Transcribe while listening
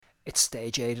It's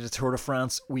stage 8 of the Tour de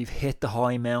France. We've hit the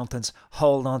high mountains.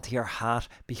 Hold on to your hat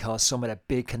because some of the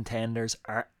big contenders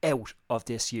are out of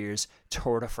this year's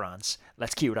Tour de France.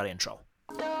 Let's cue that intro.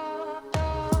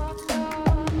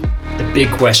 The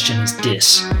big question is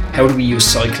this: how do we use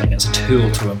cycling as a tool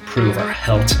to improve our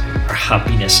health, our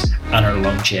happiness, and our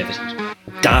longevity?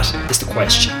 That is the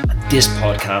question, and this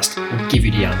podcast will give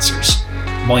you the answers.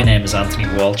 My name is Anthony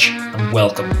Walsh, and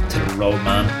welcome to the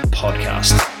Roadman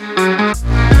Podcast.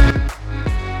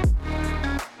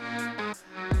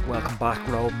 Welcome back,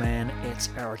 Roadmen. It's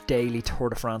our daily Tour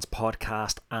de France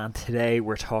podcast, and today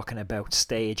we're talking about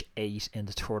stage 8 in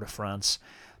the Tour de France.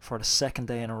 For the second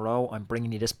day in a row, I'm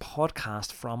bringing you this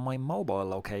podcast from my mobile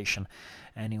location.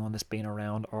 Anyone that's been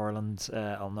around Ireland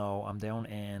will know I'm down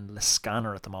in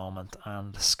Liscannor at the moment,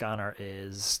 and Liscannor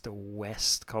is the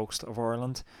west coast of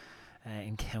Ireland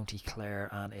in County Clare,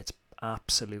 and it's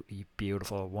absolutely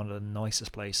beautiful. One of the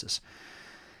nicest places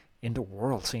in the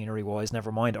world, scenery wise,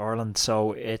 never mind Ireland.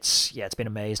 So it's been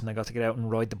amazing. I got to get out and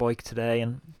ride the bike today,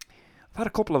 and I've had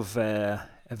a couple of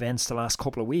events the last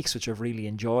couple of weeks which I've really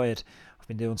enjoyed. I've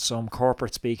been doing some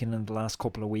corporate speaking in the last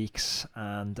couple of weeks,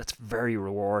 and that's very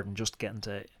rewarding, just getting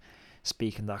to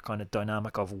speak in that kind of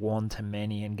dynamic of one to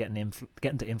many and getting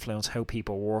to influence how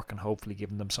people work, and hopefully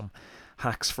giving them some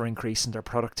hacks for increasing their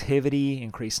productivity,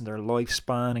 increasing their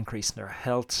lifespan, increasing their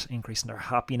health, increasing their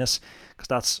happiness, because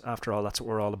that's what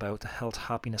we're all about: the health,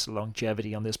 happiness,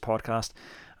 longevity on this podcast.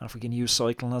 And if we can use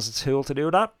cycling as a tool to do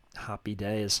that, happy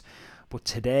days. But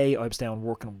today I was down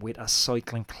working with a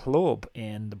cycling club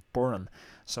in the Burren,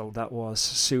 so that was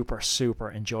super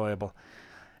enjoyable.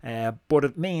 But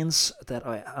it means that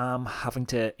I am having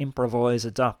to improvise,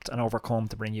 adapt, and overcome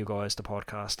to bring you guys the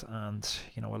podcast. And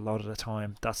a lot of the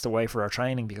time that's the way for our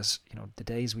training, because the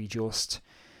days we just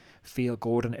feel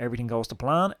good and everything goes to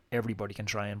plan, everybody can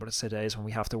train. But it's the days when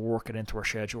we have to work it into our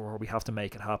schedule, or we have to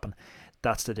make it happen.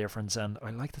 That's the difference, and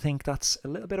I like to think that's a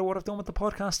little bit of what I've done with the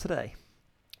podcast today.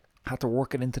 Had to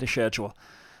work it into the schedule.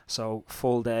 So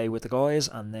full day with the guys,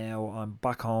 and now I'm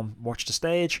back home, watch the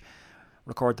stage,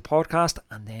 record the podcast,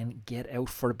 and then get out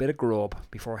for a bit of grub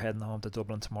before heading home to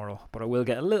Dublin tomorrow. But I will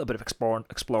get a little bit of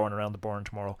exploring around the Burren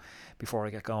tomorrow before I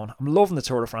get going. I'm loving the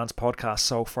Tour de France podcast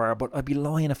so far, but I'd be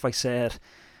lying if I said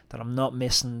that I'm not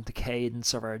missing the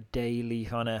cadence of our daily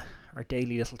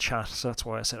little chat. So that's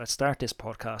why I said I'd start this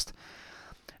podcast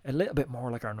a little bit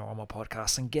more like our normal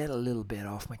podcast and get a little bit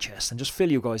off my chest and just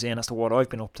fill you guys in as to what I've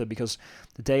been up to, because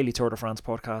the daily Tour de France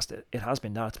podcast, it has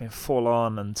been that. It's been full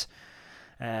on, and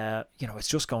it's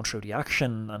just going through the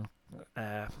action and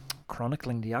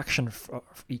chronicling the action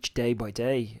each day by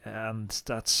day, and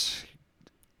that's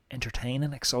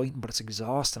entertaining, exciting, but it's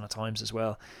exhausting at times as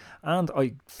well. And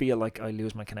I feel like I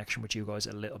lose my connection with you guys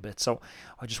a little bit, so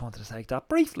I just wanted to take that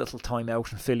brief little time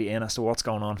out and fill you in as to what's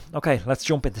going on. Okay, let's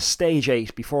jump into stage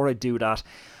 8. Before I do that,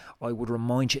 I would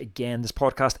remind you again, this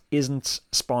podcast isn't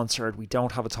sponsored. We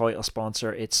don't have a title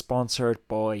sponsor. It's sponsored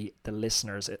by the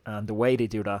listeners, and the way they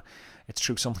do that, it's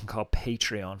through something called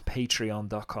Patreon,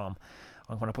 patreon.com.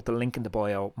 I'm going to put the link in the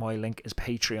bio. My link is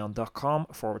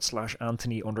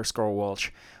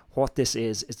patreon.com/Anthony_Walsh. What this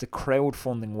is the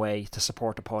crowdfunding way to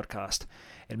support the podcast.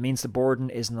 It means the burden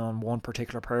isn't on one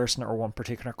particular person or one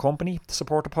particular company to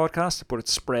support the podcast, but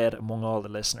it's spread among all the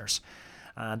listeners.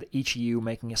 And each of you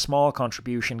making a small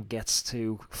contribution gets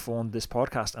to fund this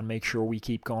podcast and make sure we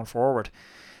keep going forward.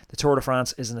 The Tour de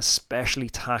France is an especially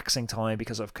taxing time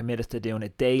because I've committed to doing a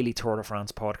daily Tour de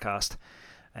France podcast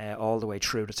all the way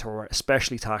through the tour,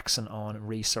 especially taxing on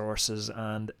resources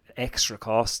and extra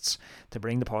costs to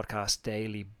bring the podcast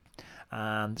daily.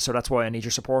 And so that's why I need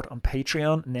your support on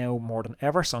Patreon now more than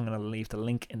ever. So I'm going to leave the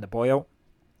link in the bio.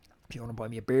 If you want to buy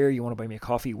me a beer, you want to buy me a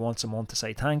coffee once a month to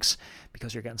say thanks,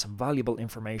 because you're getting some valuable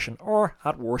information, or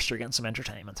at worst you're getting some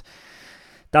entertainment.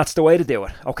 That's the way to do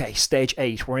it. Okay, stage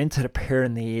 8. We're into the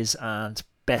Pyrenees, and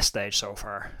best stage so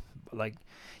far. Like,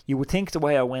 you would think the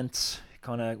way I went,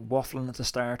 kind of waffling at the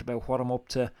start about what I'm up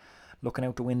to, looking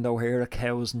out the window here at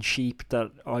cows and sheep,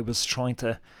 that I was trying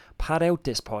to pad out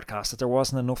this podcast, that there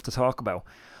wasn't enough to talk about.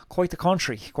 Quite the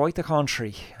contrary.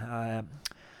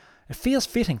 It feels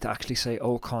fitting to actually say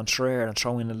au contraire and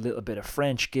throw in a little bit of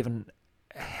French, given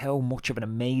how much of an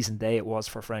amazing day it was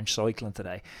for French cycling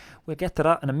today. We'll get to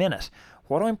that in a minute.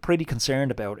 What I'm pretty concerned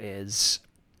about is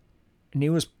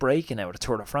news breaking out of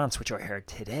Tour de France, which I heard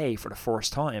today for the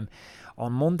first time.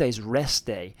 On Monday's rest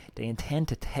day, they intend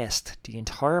to test the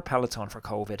entire peloton for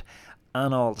COVID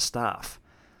and all the staff.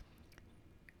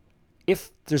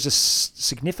 If there's a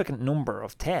significant number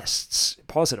of tests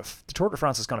positive, the Tour de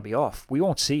France is going to be off. We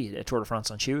won't see the Tour de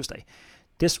France on Tuesday.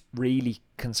 This really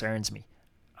concerns me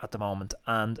at the moment,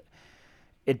 and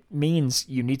it means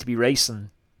you need to be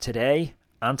racing today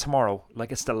and tomorrow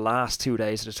like it's the last 2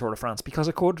 days of the Tour de France, because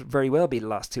it could very well be the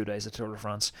last 2 days of the Tour de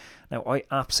France. Now, I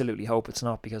absolutely hope it's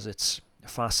not, because it's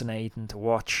fascinating to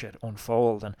watch it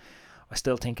unfold, and I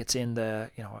still think it's in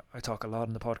the, I talk a lot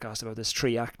in the podcast about this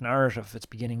 3-act narrative. It's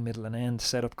beginning, middle and end,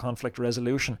 set up, conflict,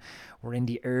 resolution. We're in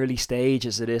the early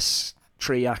stages of this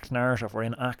 3-act narrative. We're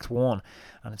in Act 1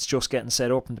 and it's just getting set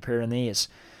up in the Pyrenees.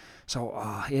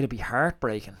 So it'd be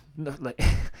heartbreaking. Like,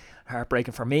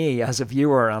 heartbreaking for me as a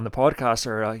viewer on the podcast,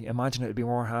 or I imagine it would be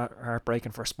more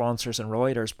heartbreaking for sponsors and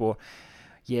riders. But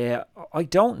yeah, I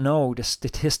don't know the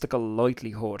statistical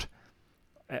likelihood.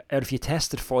 If you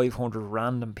tested 500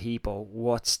 random people,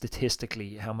 what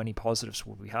statistically, how many positives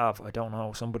would we have? I don't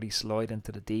know. Somebody slide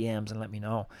into the DMs and let me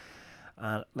know.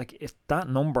 Like, if that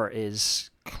number is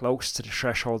close to the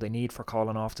threshold they need for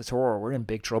calling off the tour, we're in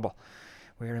big trouble.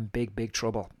 We're in big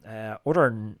trouble. Other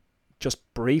than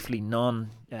just briefly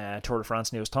non-Tour de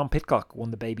France news, Tom Pidcock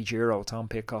won the Baby Giro. Tom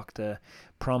Pidcock, the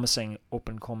promising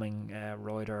up-and-coming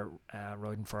rider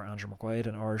riding for Andrew McQuaid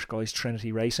and Irish Guys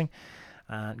Trinity Racing.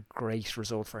 And great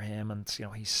result for him, and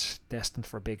he's destined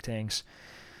for big things.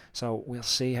 So we'll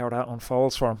see how that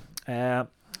unfolds for him.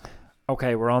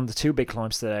 Okay, we're on the 2 big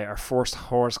climbs today. Our first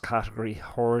horse category,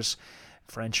 horse,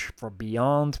 French for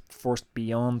beyond, first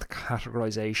beyond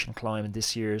categorization climb in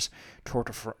this year's Tour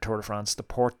de France, the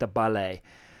Porte de Balais.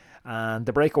 And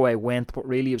the breakaway went, but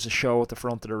really it was a show at the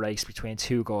front of the race between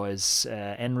 2 guys,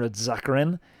 Enrid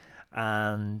Zakarin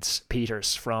and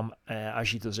Peters from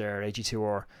AG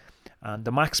Tour. And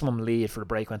the maximum lead for the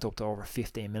break went up to over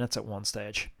 15 minutes at one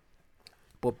stage.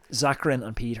 But Zakarin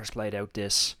and Peters played out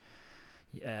this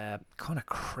kind of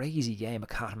crazy game of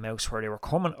cat and mouse where they were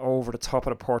coming over the top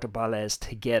of the Porte de Balais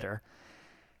together.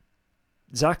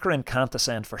 Zakarin can't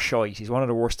descend for shite. He's one of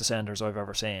the worst descenders I've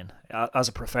ever seen. As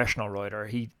a professional rider,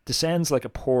 he descends like a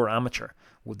poor amateur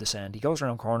would descend. He goes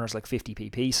around corners like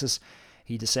 50p pieces.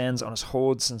 He descends on his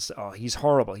hoods, and he's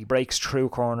horrible. He breaks through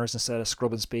corners instead of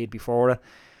scrubbing speed before it.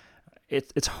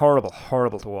 It's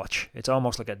horrible to watch. It's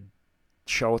almost like a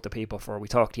show it to people. We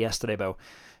talked yesterday about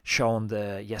showing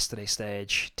the yesterday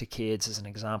stage to kids as an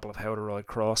example of how to ride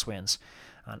crosswinds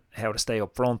and how to stay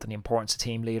up front, and the importance of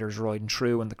team leaders riding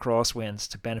through in the crosswinds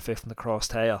to benefit from the cross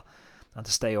tail and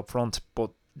to stay up front. But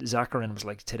Zakarin was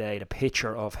like today the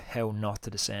picture of how not to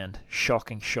descend.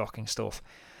 Shocking stuff.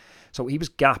 So he was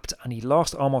gapped and he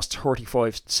lost almost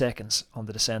 35 seconds on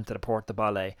the descent to the Porte de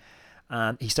Balais.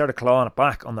 And he started clawing it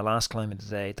back on the last climb of the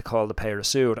day to call the Pays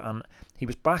Sud, and he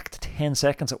was back to 10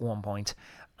 seconds at one point,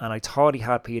 and I thought he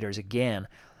had Peters again.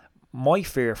 My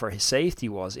fear for his safety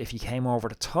was if he came over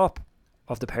the top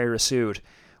of the Pays Sud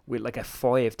with like a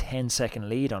 5-10 second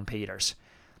lead on Peters,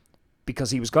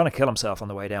 because he was going to kill himself on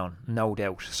the way down, no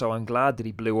doubt. So I'm glad that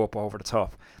he blew up over the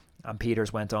top, and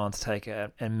Peters went on to take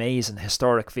an amazing,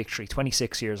 historic victory,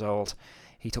 26 years old.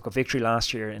 He took a victory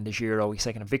last year in the Giro. He's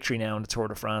taking a victory now in the Tour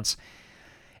de France.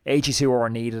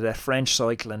 AG2R needed it. French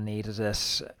cycling needed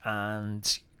it.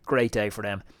 And great day for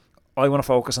them. I want to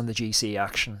focus on the GC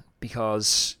action,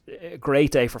 because a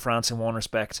great day for France in one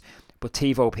respect. But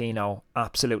Thibaut Pinot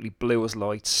absolutely blew his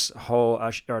lights. The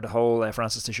whole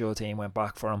Francis Tijoux team went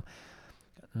back for him.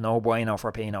 No bueno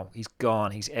for Pinot. He's gone.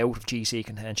 He's out of GC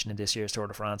contention in this year's Tour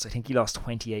de France. I think he lost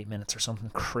 28 minutes or something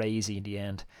crazy in the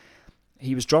end.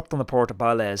 He was dropped on the Porte de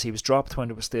Balais. He was dropped when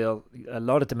there was still a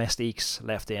lot of domestiques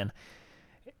left in.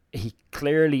 He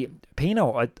clearly,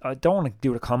 Pinot, I don't want to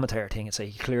do the commentator thing and say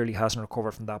he clearly hasn't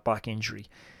recovered from that back injury.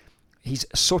 He's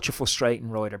such a frustrating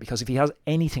rider, because if he has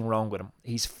anything wrong with him,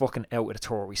 he's fucking out of the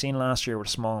Tour. We've seen last year with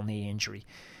a small knee injury.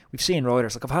 We've seen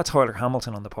riders, like I've had Tyler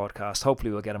Hamilton on the podcast.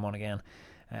 Hopefully we'll get him on again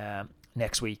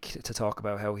next week to talk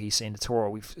about how he's seen the Tour.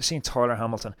 We've seen Tyler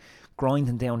Hamilton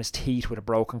grinding down his teeth with a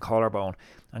broken collarbone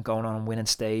and going on and winning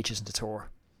stages in the Tour.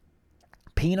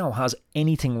 Pinot has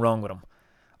anything wrong with him.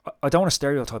 I don't want to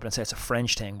stereotype and say it's a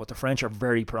French thing, but the French are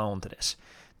very prone to this.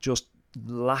 Just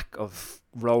lack of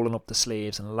rolling up the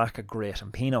sleeves and lack of grit.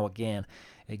 And Pinot, again,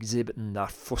 exhibiting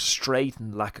that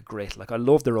frustrating lack of grit. Like, I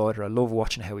love the rider. I love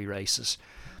watching how he races.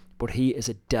 But he is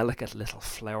a delicate little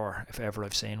flower, if ever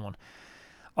I've seen one.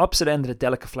 Opposite end of the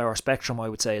delicate flower spectrum, I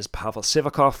would say, is Pavel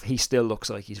Sivakov. He still looks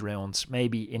like he's ruined.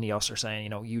 Maybe Ineos are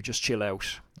saying, you just chill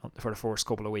out for the first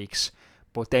couple of weeks.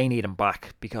 But they need him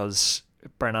back, because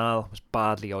Bernal was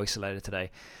badly isolated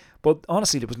today. But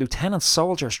honestly, there was lieutenant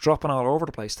soldiers dropping all over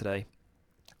the place today,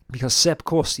 because Sepp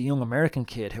Kuss, the young American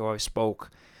kid who I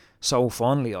spoke so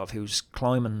fondly of, who's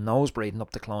climbing, nose breathing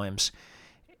up the climbs,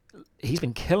 he's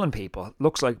been killing people.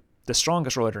 Looks like the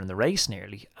strongest rider in the race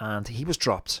nearly, and he was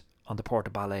dropped on the Porte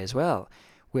de Balais as well,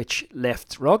 which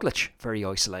left Roglic very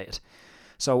isolated.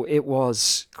 So it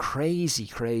was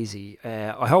crazy.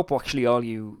 I hope actually all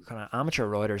you kind of amateur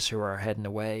riders who are heading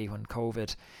away when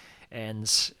COVID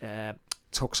ends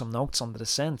took some notes on the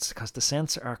descents, because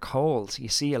descents are cold. You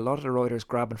see a lot of the riders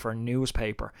grabbing for a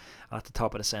newspaper at the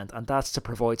top of the descent, and that's to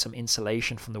provide some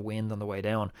insulation from the wind on the way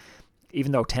down.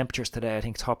 Even though temperatures today I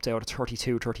think topped out at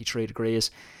 32, 33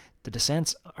 degrees, the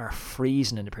descents are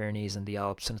freezing in the Pyrenees and the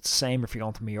Alps, and it's the same if you're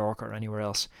going to Mallorca or anywhere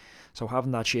else. So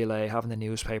having that gilet, having the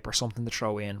newspaper, something to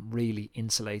throw in, really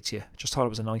insulates you. Just thought it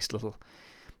was a nice little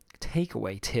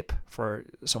takeaway tip for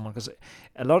someone, because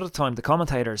a lot of the time the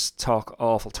commentators talk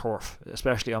awful turf,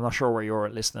 especially, I'm not sure where you're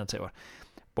listening to it,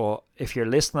 but if you're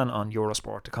listening on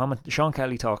Eurosport, Sean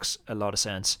Kelly talks a lot of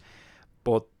sense,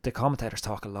 but the commentators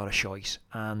talk a lot of shite,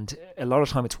 and a lot of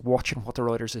time it's watching what the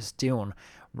riders is doing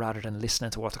rather than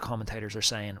listening to what the commentators are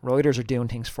saying. Riders are doing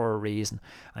things for a reason,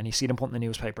 and you see them putting the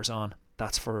newspapers on,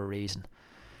 that's for a reason.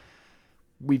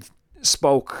 We've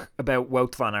spoke about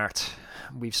Wout van Aert.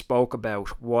 We've spoke about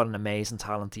what an amazing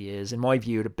talent he is. In my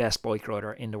view, the best bike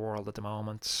rider in the world at the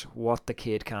moment. What the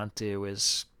kid can't do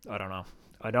is, I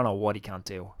don't know what he can't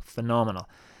do. Phenomenal.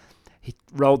 He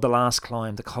rode the last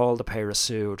climb, the Col de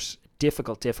Peyresourde.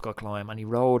 Difficult climb, and he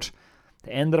rode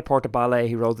the end of the Porte Ballet,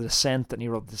 he rode the descent, and he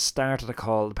rode the start of the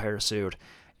Col de Peyresourde.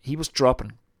 He was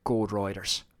dropping good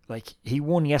riders. Like, he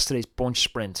won yesterday's bunch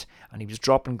sprint, and he was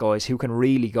dropping guys who can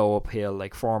really go uphill,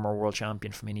 like former world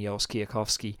champion from Ineos,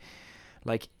 Kwiatkowski.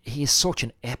 Like, he is such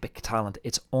an epic talent.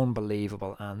 It's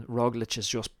unbelievable, and Roglic is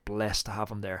just blessed to have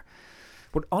him there.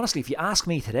 But honestly, if you ask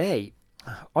me today,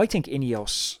 I think Jumbo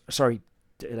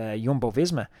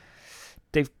Visma,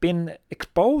 they've been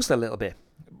exposed a little bit.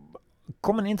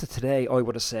 Coming into today, I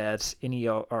would have said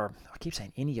Ineos, or I keep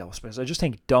saying Ineos, because I just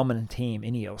think dominant team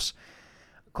Ineos.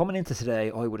 Coming into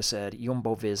today, I would have said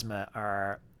Jumbo Visma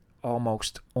are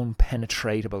almost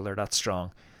unpenetratable. They're that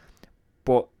strong.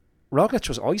 But Roglic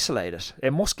was isolated.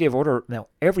 It must give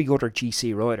every other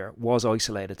GC rider was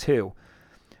isolated too.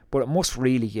 But it must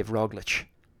really give Roglic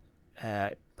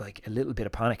like a little bit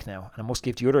of panic now. And it must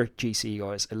give the other GC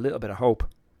guys a little bit of hope.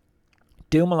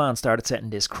 Dumoulin started setting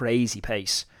this crazy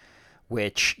pace,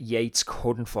 which Yates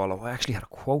couldn't follow. I actually had a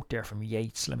quote there from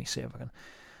Yates. Let me see if I can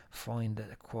find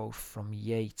a quote from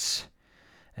Yates.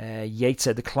 Yates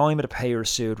said the climb of the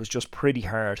Peyresourde was just pretty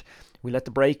hard. We let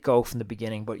the break go from the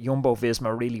beginning, but Jumbo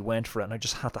Visma really went for it, and I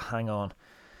just had to hang on.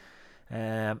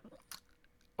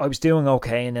 I was doing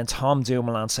okay, and then Tom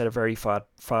Dumoulin set a very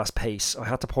fast pace. I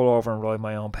had to pull over and ride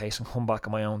my own pace and come back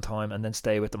at my own time and then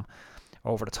stay with them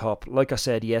over the top. Like I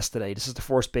said yesterday, this is the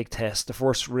first big test, the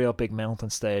first real big mountain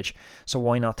stage, so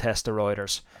why not test the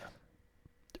riders?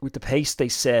 With the pace they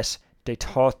set, they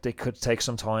thought they could take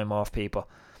some time off people.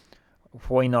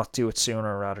 Why not do it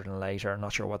sooner rather than later? I'm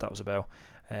not sure what that was about.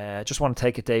 Just want to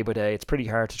take it day by day. It's pretty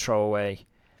hard to throw away.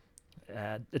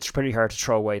 The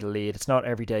lead. It's not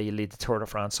every day you lead the Tour de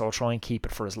France, so I'll try and keep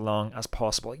it for as long as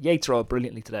possible. Yates rode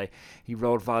brilliantly today. He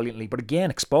rode valiantly, but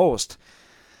again exposed.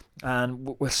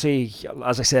 And we'll see,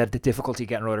 as I said, the difficulty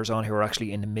getting riders on who are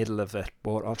actually in the middle of it.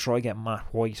 But I'll try to get Matt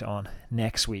White on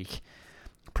next week.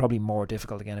 Probably more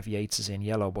difficult again if Yates is in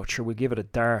yellow, but sure, we'll give it a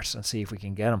dart and see if we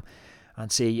can get him.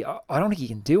 And see, I don't think he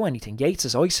can do anything. Yates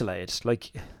is isolated.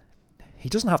 Like, he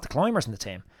doesn't have the climbers in the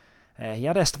team. He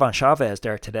had Esteban Chavez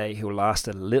there today, who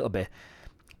lasted a little bit,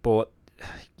 but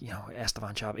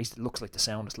Esteban Chavez, he looks like the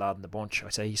soundest lad in the bunch. I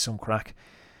say he's some crack,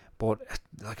 but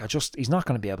he's not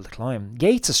going to be able to climb.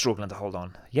 Yates is struggling to hold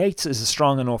on. Yates is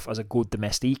strong enough as a good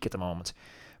domestique at the moment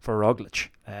for Roglic,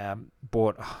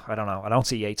 but I don't know. I don't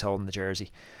see Yates holding the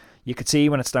jersey. You could see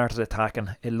when it started attacking,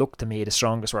 it looked to me the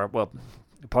strongest were,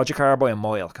 Pogacar by a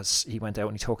mile, because he went out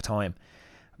and he took time.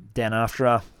 Then after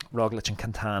that, Roglic and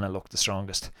Quintana looked the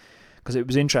strongest, because it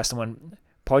was interesting when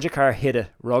Pogacar hit it,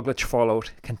 Roglic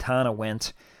followed, Quintana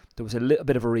went. There was a little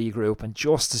bit of a regroup, and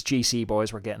just as GC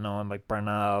boys were getting on, like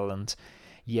Bernal and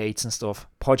Yates and stuff,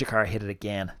 Pogacar hit it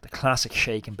again. The classic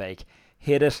shake and bake.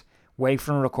 Hit it, wait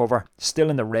for him to recover,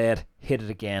 still in the red, hit it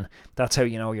again. That's how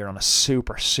you know you're on a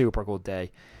super, super good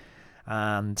day.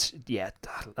 And yeah,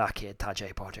 that kid,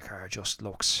 Tadej Pogacar, just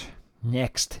looks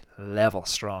next level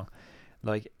strong.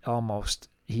 Like, almost,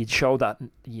 he showed that,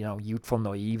 youthful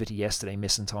naivety yesterday,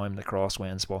 missing time in the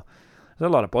crosswinds, but there's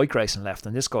a lot of bike racing left,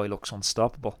 and this guy looks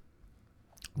unstoppable.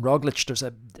 Roglic, there's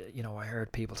I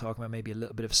heard people talking about maybe a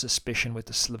little bit of suspicion with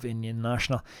the Slovenian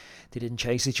national. They didn't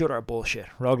chase each other. Bullshit.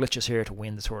 Roglic is here to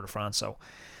win the Tour de France, so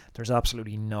there's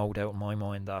absolutely no doubt in my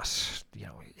mind that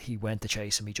he went to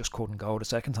chase him. He just couldn't go the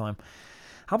second time.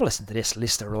 Have a listen to this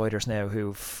list of riders now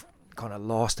who've kind of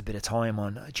lost a bit of time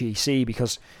on GC,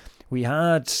 because we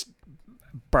had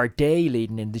Bardet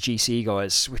leading in the GC,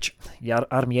 guys, which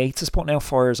Adam Yates is putting out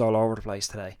fires all over the place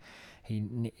today.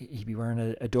 He'd be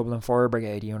wearing a Dublin Fire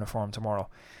Brigade uniform tomorrow.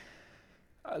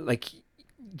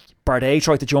 Bardet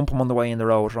tried to jump him on the way in the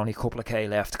road with only a couple of K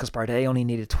left, because Bardet only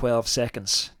needed 12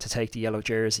 seconds to take the yellow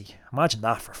jersey. Imagine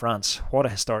that for France. What a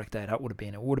historic day that would have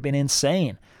been. It would have been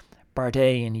insane.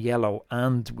 Bardet in yellow,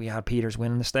 and we had Peters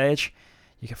winning the stage.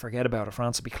 You can forget about it.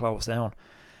 France would be closed down.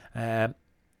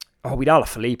 We'd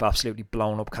Alaphilippe absolutely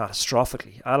blown up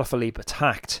catastrophically. Alaphilippe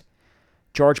attacked.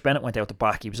 George Bennett went out the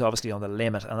back. He was obviously on the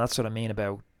limit, and that's what I mean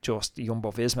about just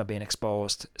Jumbo-Visma being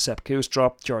exposed. Sepp Kuss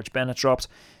dropped, George Bennett dropped.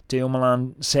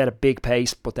 Dumoulin set a big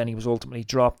pace, but then he was ultimately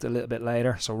dropped a little bit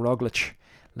later, so Roglic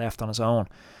left on his own.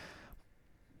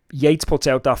 Yates puts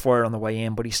out that fire on the way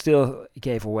in, but he still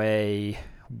gave away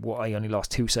he only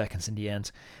lost 2 seconds in the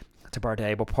end to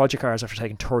Bardet. But Pogacar's after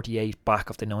taking 38 back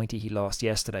of the 90 he lost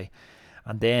yesterday.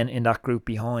 And then in that group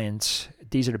behind,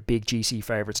 these are the big GC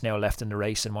favourites now left in the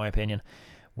race, in my opinion.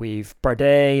 We've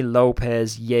Bardet,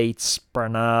 Lopez, Yates,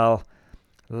 Bernal,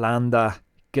 Landa,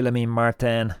 Guillaume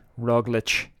Martin,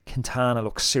 Roglic. Quintana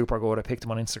looks super good. I picked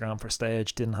him on Instagram for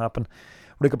stage. Didn't happen.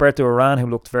 Rigoberto Urán, who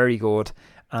looked very good.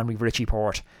 And we've Richie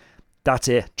Porte. That's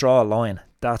it. Draw a line.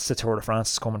 That's the Tour de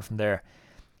France is coming from there.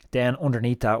 Then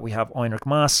underneath that, we have Heinrich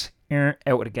Mas. Out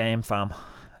of the game, fam.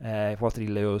 What did he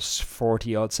lose?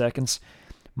 40 odd seconds.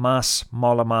 Mas,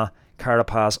 Mollema,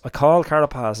 Carapaz. I called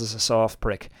Carapaz as a soft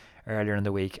prick earlier in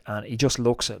the week, and he just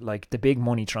looks at like the big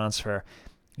money transfer.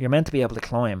 You're meant to be able to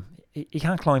climb. He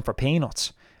can't climb for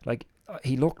peanuts. Like,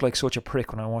 he looked like such a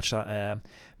prick when I watched that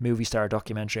movie star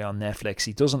documentary on Netflix.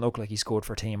 He doesn't look like he's good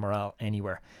for team morale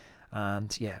anywhere.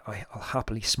 And yeah, I'll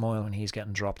happily smile when he's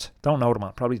getting dropped. Don't know the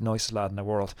man. Probably the nicest lad in the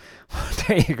world.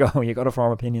 There you go. You got to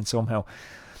form opinion somehow.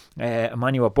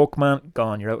 Emmanuel Buchmann,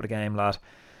 gone. You're out of the game, lad.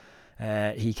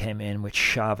 He came in with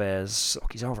Chavez.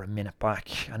 Look, he's over a minute back.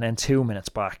 And then 2 minutes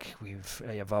back, we've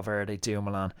Valverde,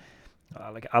 Dumoulin.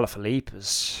 Alaphilippe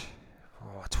is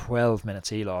 12 minutes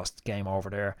he lost. Game over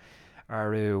there.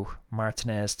 Aru,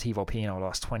 Martinez, Thibaut Pinot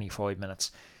lost 25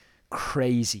 minutes.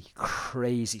 Crazy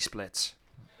splits.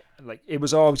 Like, it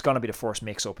was always going to be the first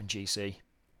mix-up in GC.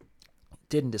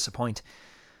 Didn't disappoint.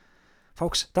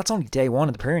 Folks, that's only day one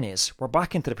of the Pyrenees. We're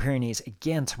back into the Pyrenees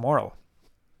again tomorrow.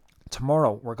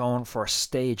 Tomorrow, we're going for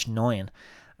stage 9.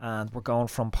 And we're going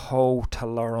from Pau to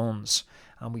Laurens.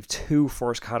 And we've 2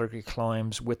 first category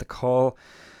climbs with the Col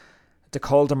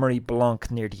de Marie Blanc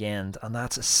near the end. And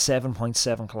that's a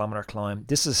 7.7 kilometre climb.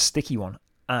 This is a sticky one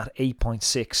at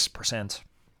 8.6%.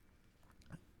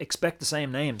 Expect the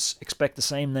same names. Expect the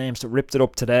same names that ripped it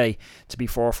up today to be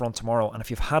forefront tomorrow. And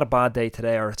if you've had a bad day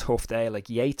today or a tough day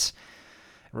like Yates,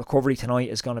 recovery tonight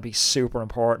is going to be super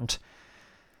important.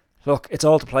 Look, it's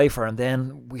all to play for. And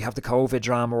then we have the COVID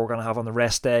drama we're going to have on the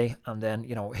rest day. And then,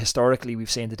 historically,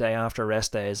 we've seen the day after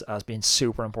rest days as being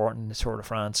super important in the Tour de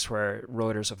France, where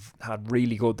riders have had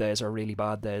really good days or really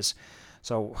bad days.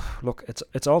 So, look,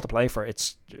 it's all to play for.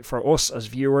 It's for us as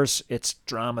viewers, it's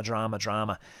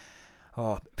drama.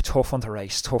 Oh, tough one to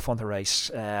race.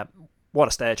 What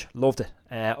a stage. Loved it.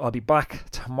 I'll be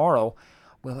back tomorrow.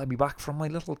 Will I be back from my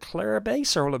little Clare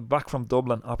base, or will I be back from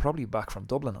Dublin? I'll probably be back from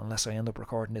Dublin unless I end up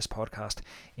recording this podcast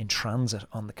in transit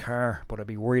on the car, but I'd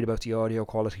be worried about the audio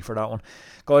quality for that one.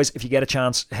 Guys, if you get a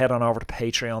chance, head on over to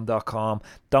patreon.com.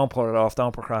 Don't put it off.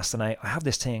 Don't procrastinate. I have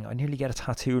this thing. I nearly get it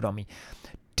tattooed on me.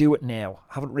 Do it now.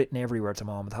 I have it written everywhere at the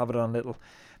moment. I have it on little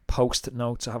post-it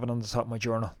notes. I have it on the top of my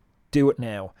journal. Do it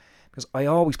now. Because I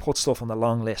always put stuff on the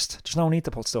long list. There's no need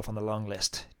to put stuff on the long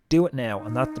list. Do it now.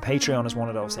 And that the Patreon is one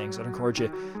of those things. I'd encourage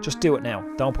you, just do it now.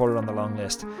 Don't put it on the long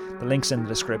list. The link's in the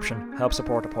description. Help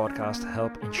support the podcast.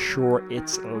 Help ensure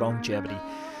its longevity.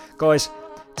 Guys,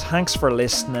 thanks for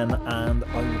listening. And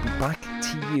I will be back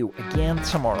to you again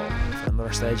tomorrow for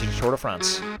another stage of the Tour de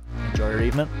France. Enjoy your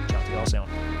evening. Chat to you all soon.